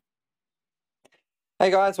Hey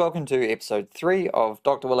guys, welcome to episode 3 of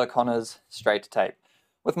Dr. Will O'Connor's Straight to Tape.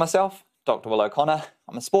 With myself, Dr. Will O'Connor.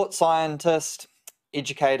 I'm a sports scientist,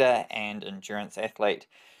 educator, and endurance athlete.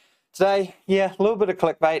 Today, a little bit of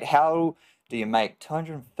clickbait. How do you make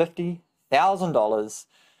 $250,000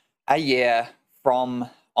 a year from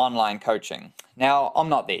online coaching? Now, I'm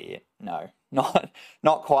not there yet. No,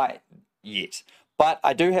 not quite yet. But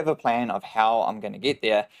I do have a plan of how I'm going to get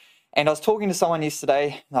there. And I was talking to someone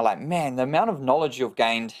yesterday, and they're like, man, the amount of knowledge you've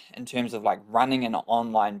gained in terms of like running an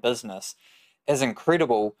online business is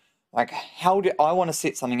incredible. Like, how do I want to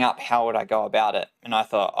set something up? How would I go about it? And I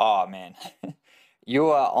thought, oh man,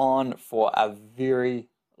 you are on for a very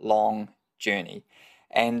long journey.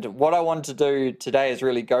 And what I wanted to do today is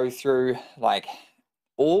really go through like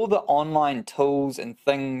all the online tools and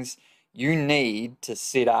things you need to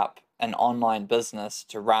set up an online business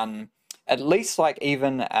to run at least like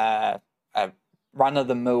even a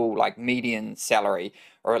run-of-the-mill like median salary,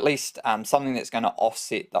 or at least something that's going to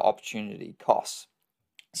offset the opportunity costs.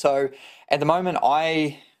 So at the moment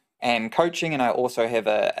I am coaching, and I also have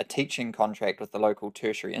a teaching contract with the local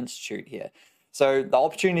tertiary institute here. So the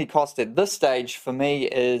opportunity cost at this stage for me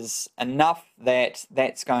is enough that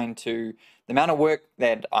that's going to, the amount of work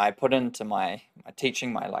that I put into my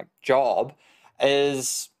teaching, my like job,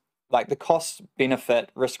 is like the cost benefit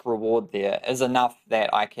risk reward there is enough that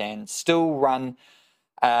I can still run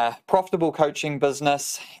a profitable coaching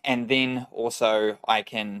business, and then also I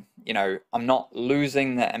can, I'm not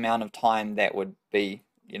losing the amount of time that would be,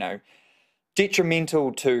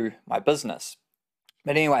 detrimental to my business.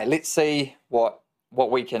 But anyway, let's see what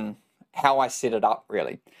we can, how I set it up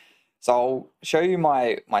really. So I'll show you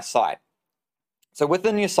my site. So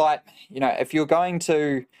within your site, if you're going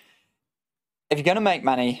to make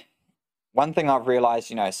money, one thing I've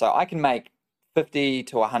realized, so I can make $50,000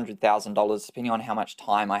 to $100,000 depending on how much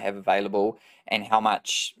time I have available and how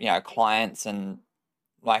much, clients and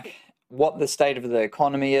like what the state of the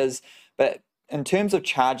economy is. But in terms of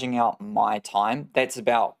charging out my time, that's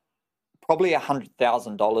about probably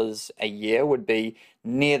 $100,000 a year would be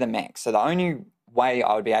near the max. So the only way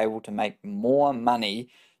I would be able to make more money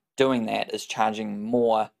doing that is charging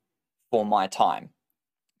more for my time.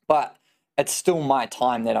 But it's still my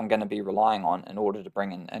time that I'm going to be relying on in order to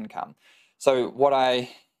bring in income. So what I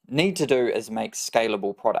need to do is make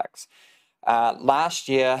scalable products. Last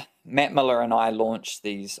year, Matt Miller and I launched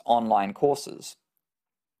these online courses.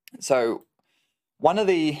 So one of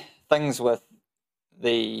the things with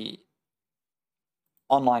the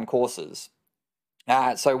online courses,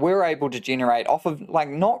 so we're able to generate off of like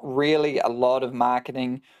not really a lot of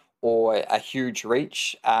marketing or a huge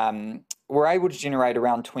reach. We're able to generate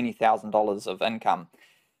around $20,000 of income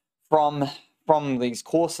from these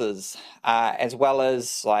courses, as well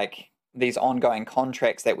as like these ongoing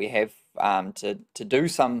contracts that we have to do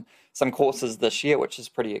some courses this year, which is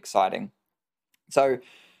pretty exciting. So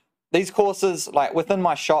these courses, like within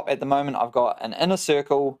my shop at the moment, I've got an inner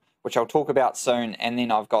circle, which I'll talk about soon, and then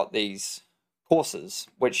I've got these courses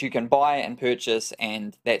which you can buy and purchase,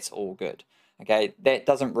 and that's all good. Okay, that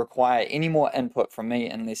doesn't require any more input from me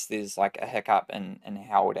unless there's like a hiccup in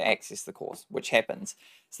how to access the course, which happens.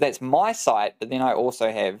 So that's my site, but then I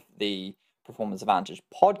also have the Performance Advantage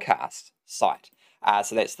podcast site.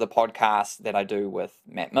 So that's the podcast that I do with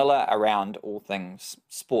Matt Miller around all things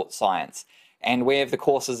sports science. And we have the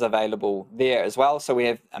courses available there as well. So we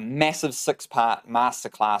have a massive 6-part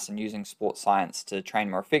masterclass in using sports science to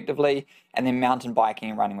train more effectively, and then mountain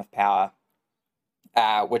biking and running with power,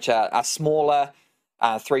 which are smaller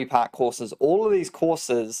 3-part courses. All of these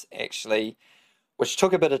courses actually, which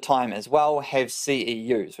took a bit of time as well, have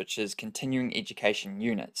CEUs, which is continuing education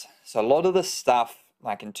units. So a lot of this stuff,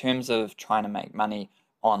 like in terms of trying to make money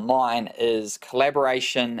online, is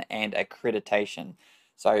collaboration and accreditation.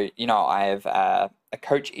 So, I have a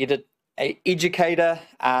coach educator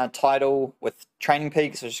title with Training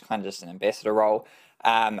Peaks, which is kind of just an ambassador role.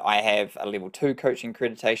 I have a level 2 coaching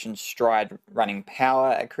accreditation, Stride running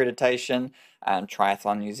power accreditation,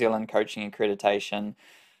 Triathlon New Zealand coaching accreditation.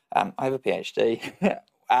 I have a PhD,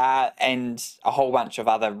 and a whole bunch of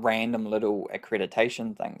other random little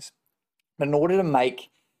accreditation things. But in order to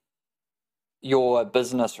make your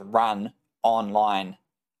business run online,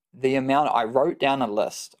 I wrote down a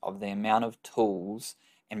list of the amount of tools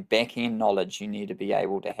and back-end knowledge you need to be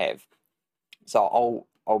able to have. So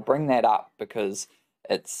I'll bring that up because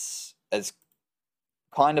it's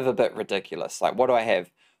kind of a bit ridiculous. Like, what do I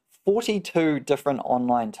have? 42 different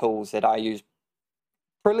online tools that I use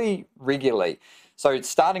pretty regularly. So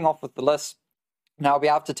starting off with the list, now I'll be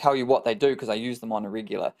able to tell you what they do because I use them on a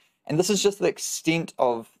regular. And this is just the extent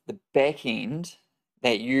of the back end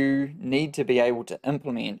that you need to be able to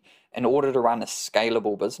implement in order to run a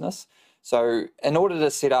scalable business. So in order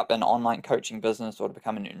to set up an online coaching business or to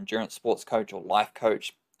become an endurance sports coach or life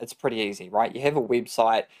coach, it's pretty easy, right? You have a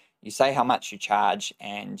website, you say how much you charge,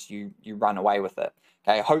 and you run away with it.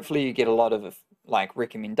 Okay, hopefully you get a lot of like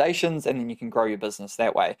recommendations, and then you can grow your business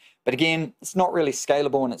that way. But again, it's not really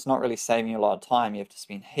scalable, and it's not really saving you a lot of time. You have to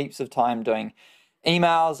spend heaps of time doing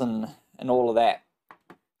emails and all of that,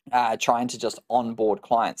 trying to just onboard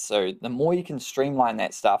clients. So the more you can streamline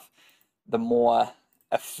that stuff, the more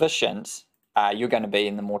efficient you're going to be,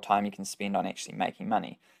 and the more time you can spend on actually making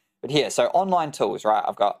money. But here, so online tools, right?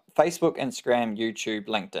 I've got Facebook, Instagram, YouTube,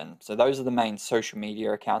 LinkedIn. So those are the main social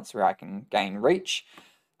media accounts where I can gain reach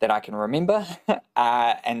that I can remember.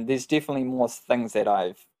 And there's definitely more things that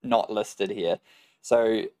I've not listed here.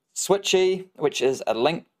 So Switchy, which is a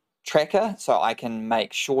link tracker, so I can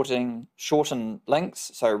make shorten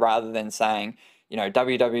links. So rather than saying, you know,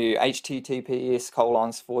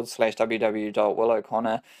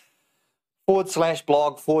 https://www.willoconnor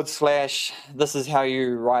 /blog/ this is how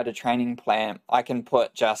you write a training plan. I can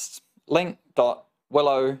put just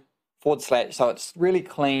link.willow/ so it's really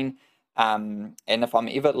clean. And if I'm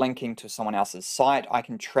ever linking to someone else's site, I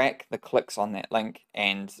can track the clicks on that link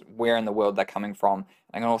and where in the world they're coming from.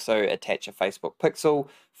 I can also attach a Facebook pixel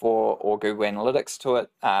or Google Analytics to it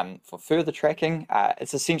for further tracking.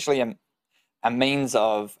 It's essentially a means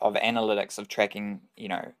of analytics of tracking, you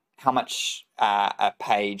know, how much a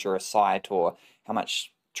page or a site or how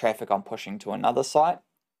much traffic I'm pushing to another site.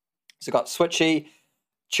 So I've got Switchy.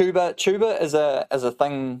 Tuber is a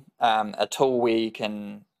thing, a tool where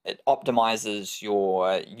it optimizes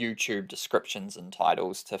your YouTube descriptions and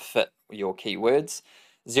titles to fit your keywords.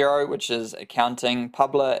 Xero, which is accounting.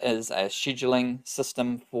 Publer is a scheduling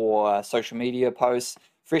system for social media posts.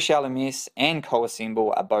 Fresh LMS and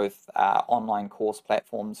CoAssemble are both online course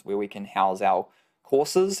platforms where we can house our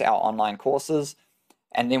courses, our online courses.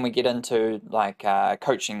 And then we get into like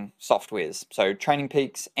coaching softwares. So Training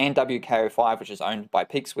Peaks and WKO5, which is owned by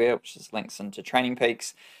Peaksware, which is links into Training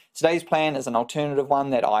Peaks. Today's plan is an alternative one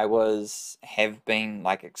that I have been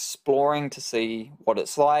like exploring to see what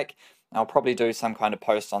it's like. I'll probably do some kind of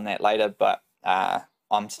post on that later, but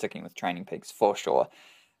I'm sticking with Training Peaks for sure.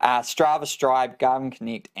 Strava, Stride, Garmin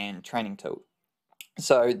Connect, and Training Tilt.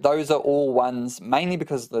 So those are all ones, mainly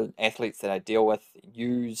because the athletes that I deal with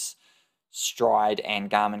use Stride and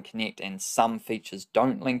Garmin Connect, and some features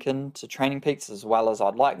don't link into Training Peaks as well as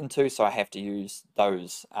I'd like them to, so I have to use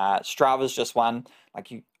those. Strava's just one.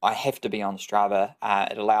 I have to be on Strava.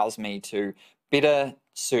 It allows me to better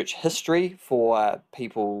search history for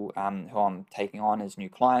people who I'm taking on as new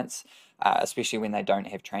clients, especially when they don't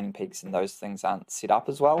have Training Peaks and those things aren't set up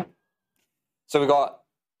as well. So we've got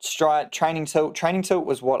Stride, Training Tilt. Training Tilt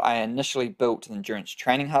was what I initially built the Endurance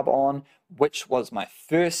Training Hub on, which was my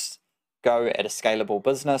first go at a scalable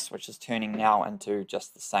business, which is turning now into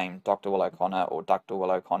just the same Dr. Will O'Connor or Dr.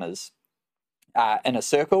 Will O'Connor's inner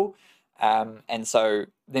circle. And so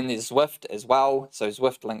then there's Zwift as well. So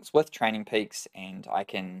Zwift links with Training Peaks, and I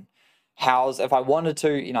can house, if I wanted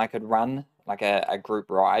to, you know, I could run like a group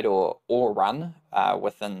ride or run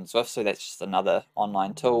within Zwift. So that's just another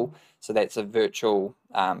online tool. So that's a virtual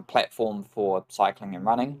platform for cycling and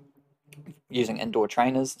running using indoor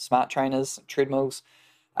trainers, smart trainers, treadmills.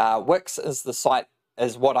 Wix is the site,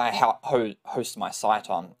 is what I host my site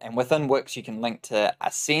on. And within Wix, you can link to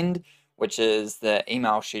Ascend, which is the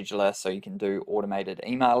email scheduler. So you can do automated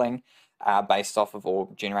emailing based off of, or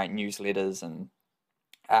generate newsletters and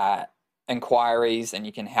inquiries, and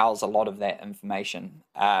you can house a lot of that information.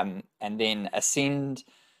 And then Ascend,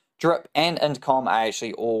 Drip, and Intercom are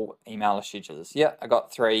actually all email schedulers. Yeah, I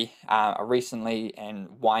got 3 recently, and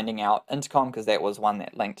winding out Intercom because that was one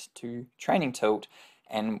that linked to Training Tilt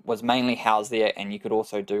and was mainly housed there, and you could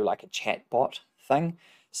also do like a chat bot thing.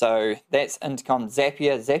 So that's Intercom.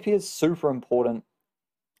 Zapier. Zapier is super important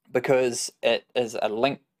because it is a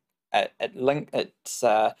link. It's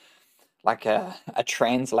like a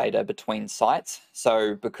translator between sites.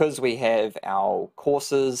 So because we have our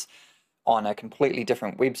courses on a completely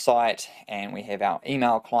different website, and we have our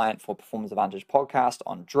email client for Performance Advantage Podcast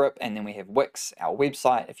on Drip, and then we have Wix, our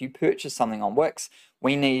website. If you purchase something on Wix,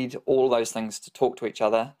 we need all those things to talk to each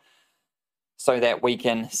other so that we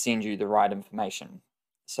can send you the right information.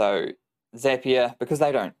 So Zapier, because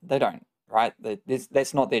they don't, right?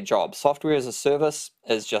 That's not their job. Software as a service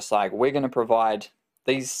is just like, we're going to provide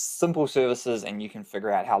these simple services and you can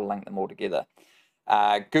figure out how to link them all together.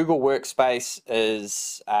 Google Workspace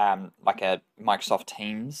is like a Microsoft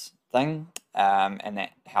Teams thing, and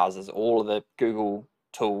that houses all of the Google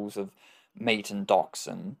tools of Meet and Docs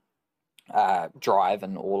and Drive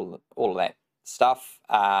and all of that stuff.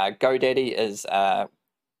 GoDaddy is a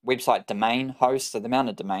website domain host, so the amount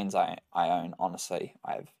of domains I own, honestly,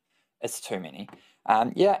 it's too many.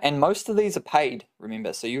 Yeah, and most of these are paid,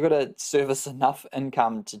 remember, so you've got to service enough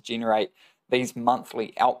income to generate these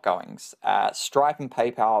monthly outgoings. Stripe and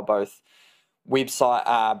PayPal are both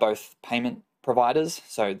both payment providers,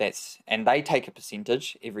 so and they take a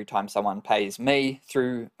percentage every time someone pays me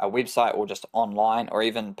through a website or just online, or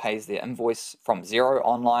even pays their invoice from Xero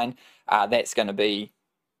online. That's going to be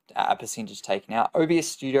a percentage taken out. OBS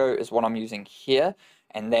Studio is what I'm using here,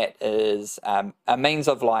 and that is a means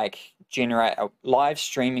of like generate a live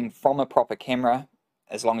streaming from a proper camera,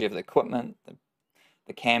 as long as you have the equipment,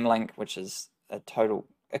 the cam link, which is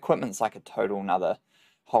equipment's like a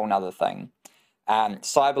whole nother thing.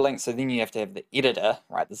 Cyberlink, so then you have to have the editor,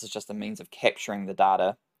 right? This is just a means of capturing the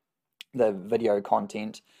data, the video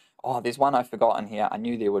content. Oh, there's one I forgot in here. I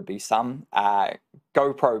knew there would be some.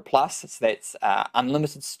 GoPro Plus, so that's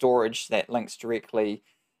unlimited storage that links directly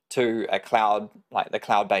to a cloud, like the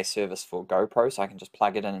cloud-based service for GoPro, so I can just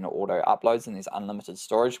plug it in and it auto uploads, and there's unlimited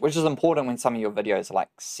storage, which is important when some of your videos are like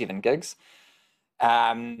 7 gigs.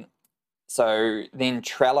 So then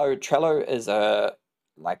Trello is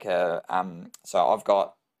so I've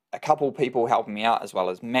got a couple people helping me out, as well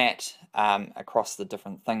as Matt, across the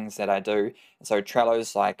different things that I do. And so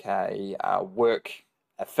Trello's like a work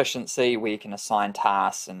efficiency where you can assign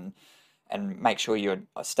tasks and make sure you're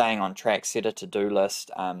staying on track, set a to-do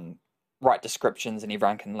list, write descriptions, and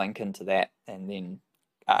everyone can link into that and then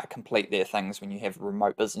complete their things when you have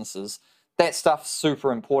remote businesses. That stuff's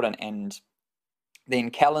super important. And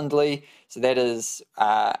then Calendly, so that is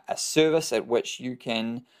a service at which you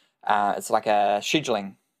can, it's like a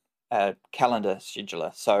calendar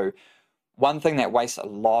scheduler. So one thing that wastes a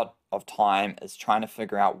lot of time is trying to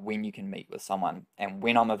figure out when you can meet with someone and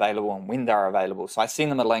when I'm available and when they're available. So I send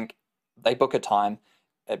them a link, they book a time,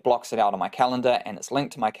 it blocks it out on my calendar, and it's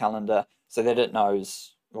linked to my calendar so that it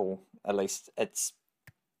knows, or at least it's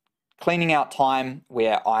cleaning out time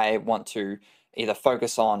where I want to either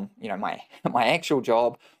focus on, my actual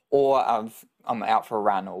job, or I'm out for a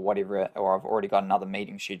run or whatever, or I've already got another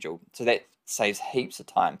meeting scheduled. So that saves heaps of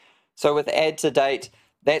time. So with Add to Date,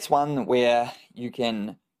 that's one where you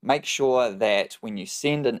can make sure that when you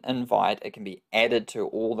send an invite, it can be added to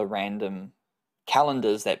all the random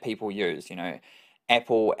calendars that people use,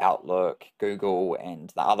 Apple, Outlook, Google, and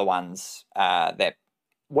the other ones, that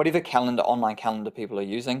whatever online calendar people are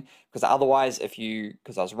using. Because otherwise,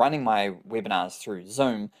 because I was running my webinars through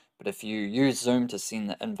Zoom, but if you use Zoom to send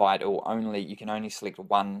the invite, you can only select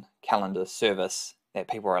one calendar service that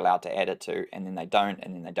people are allowed to add it to, and then they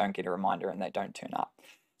don't get a reminder and they don't turn up.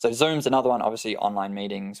 So Zoom's another one, obviously online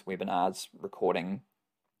meetings, webinars, recording,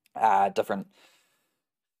 different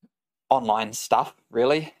online stuff,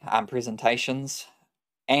 really, presentations.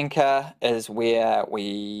 Anchor is where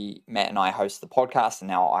Matt and I host the podcast, and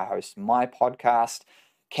now I host my podcast.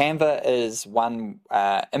 Canva is one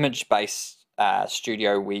image-based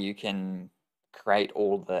studio where you can create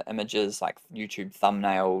all the images, like YouTube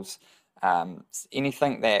thumbnails,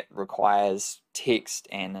 anything that requires text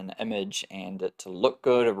and an image and it to look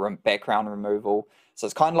good, or background removal. So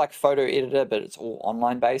it's kind of like photo editor, but it's all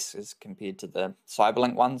online based as compared to the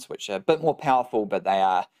Cyberlink ones, which are a bit more powerful, but they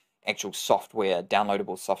are actual software,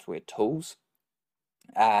 downloadable software tools.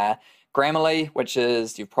 Grammarly, which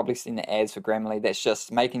is, you've probably seen the ads for Grammarly, that's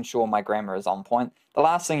just making sure my grammar is on point. The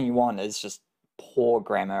last thing you want is just poor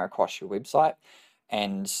grammar across your website,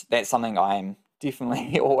 and that's something I'm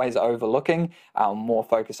definitely always overlooking. More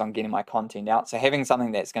focused on getting my content out. So having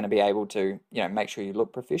something that's going to be able to, make sure you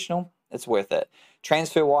look professional, it's worth it.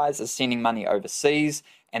 TransferWise is sending money overseas,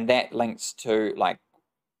 and that links to,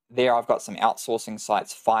 there I've got some outsourcing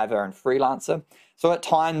sites, Fiverr and Freelancer. So at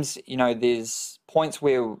times, there's points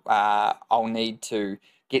where I'll need to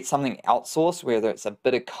get something outsourced, whether it's a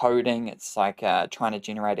bit of coding, it's like trying to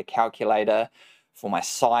generate a calculator for my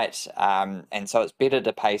site, and so it's better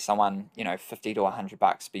to pay someone, $50 to $100,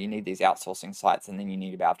 but you need these outsourcing sites, and then you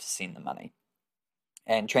need to be able to send the money.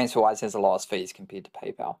 And TransferWise has the lowest fees compared to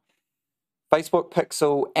PayPal. Facebook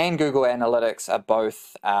Pixel and Google Analytics are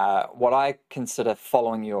both what I consider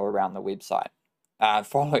following you around the website,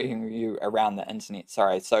 following you around the internet,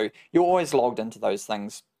 sorry. So you're always logged into those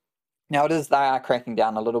things. Now they are cracking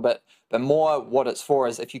down a little bit, but more what it's for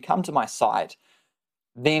is if you come to my site,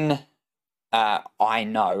 then I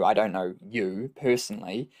don't know you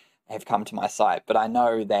personally have come to my site, but I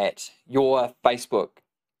know that your Facebook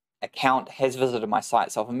account has visited my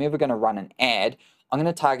site. So if I'm ever going to run an ad, I'm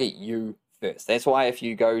going to target you first. That's why if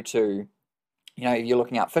you go to You know, if you're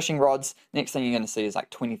looking at fishing rods, next thing you're going to see is like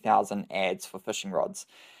 20,000 ads for fishing rods.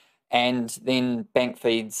 And then bank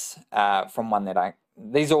feeds from one that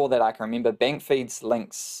these are all that I can remember. Bank feeds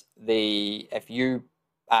links if you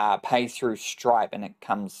pay through Stripe and it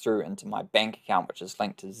comes through into my bank account, which is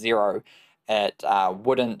linked to Xero, it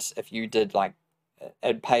wouldn't, if you did like,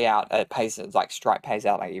 it'd pay out, like Stripe pays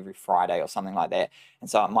out like every Friday or something like that. And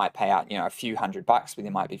so it might pay out, you know, a few $100, but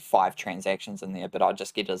there might be 5 transactions in there, but I'd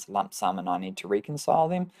just get it as a lump sum and I need to reconcile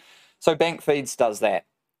them. So bank feeds does that.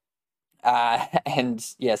 And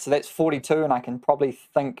yeah, so that's 42, and I can probably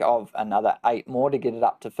think of another 8 more to get it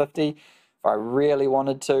up to 50 if I really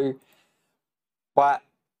wanted to. But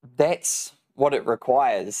that's what it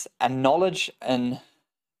requires, a knowledge in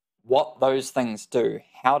what those things do,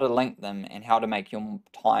 how to link them, and how to make your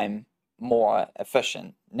time more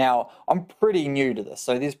efficient. Now, I'm pretty new to this,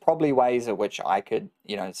 so there's probably ways at which I could,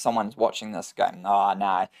 you know, someone's watching this going, oh,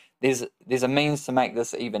 no, there's a means to make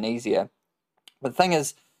this even easier. But the thing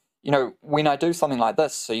is, you know, when I do something like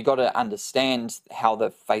this, so you got to understand how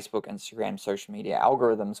the Facebook, Instagram, social media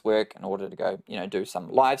algorithms work in order to go, you know, do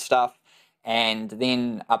some live stuff and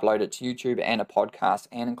then upload it to YouTube and a podcast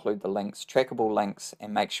and include the links, trackable links,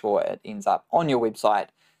 and make sure it ends up on your website.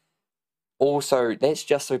 Also, that's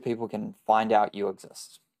just so people can find out you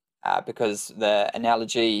exist. Because the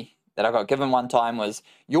analogy that I got given one time was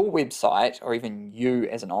your website, or even you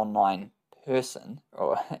as an online person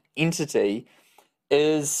or entity,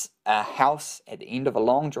 is a house at the end of a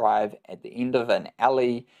long drive, at the end of an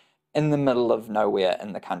alley, in the middle of nowhere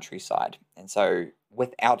in the countryside. And so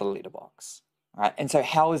without a letterbox, right? And so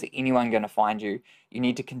how is anyone going to find you? You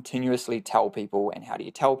need to continuously tell people. And how do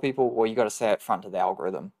you tell people? Well, you got to stay at front of the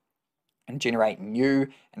algorithm and generate new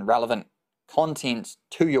and relevant content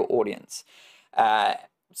to your audience.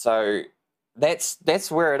 So that's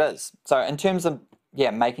where it is. So in terms of,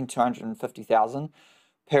 yeah, making 250,000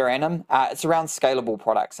 per annum, it's around scalable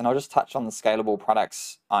products, and I'll just touch on the scalable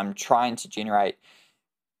products I'm trying to generate.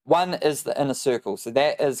 One is the inner circle, so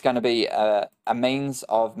that is going to be a means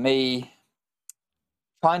of me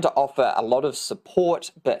trying to offer a lot of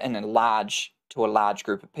support, but to a large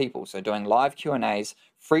group of people. So doing live Q&As,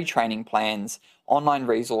 free training plans, online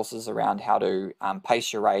resources around how to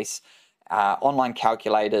pace your race, online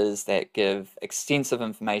calculators that give extensive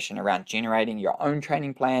information around generating your own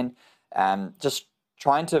training plan, just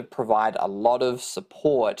trying to provide a lot of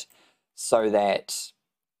support so that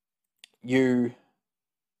you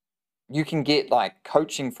can get like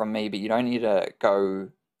coaching from me, but you don't need to go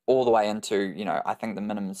all the way into, you know, I think the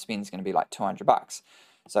minimum spend is going to be like $200.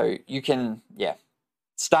 So you can, yeah,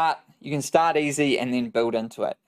 start easy and then build into it.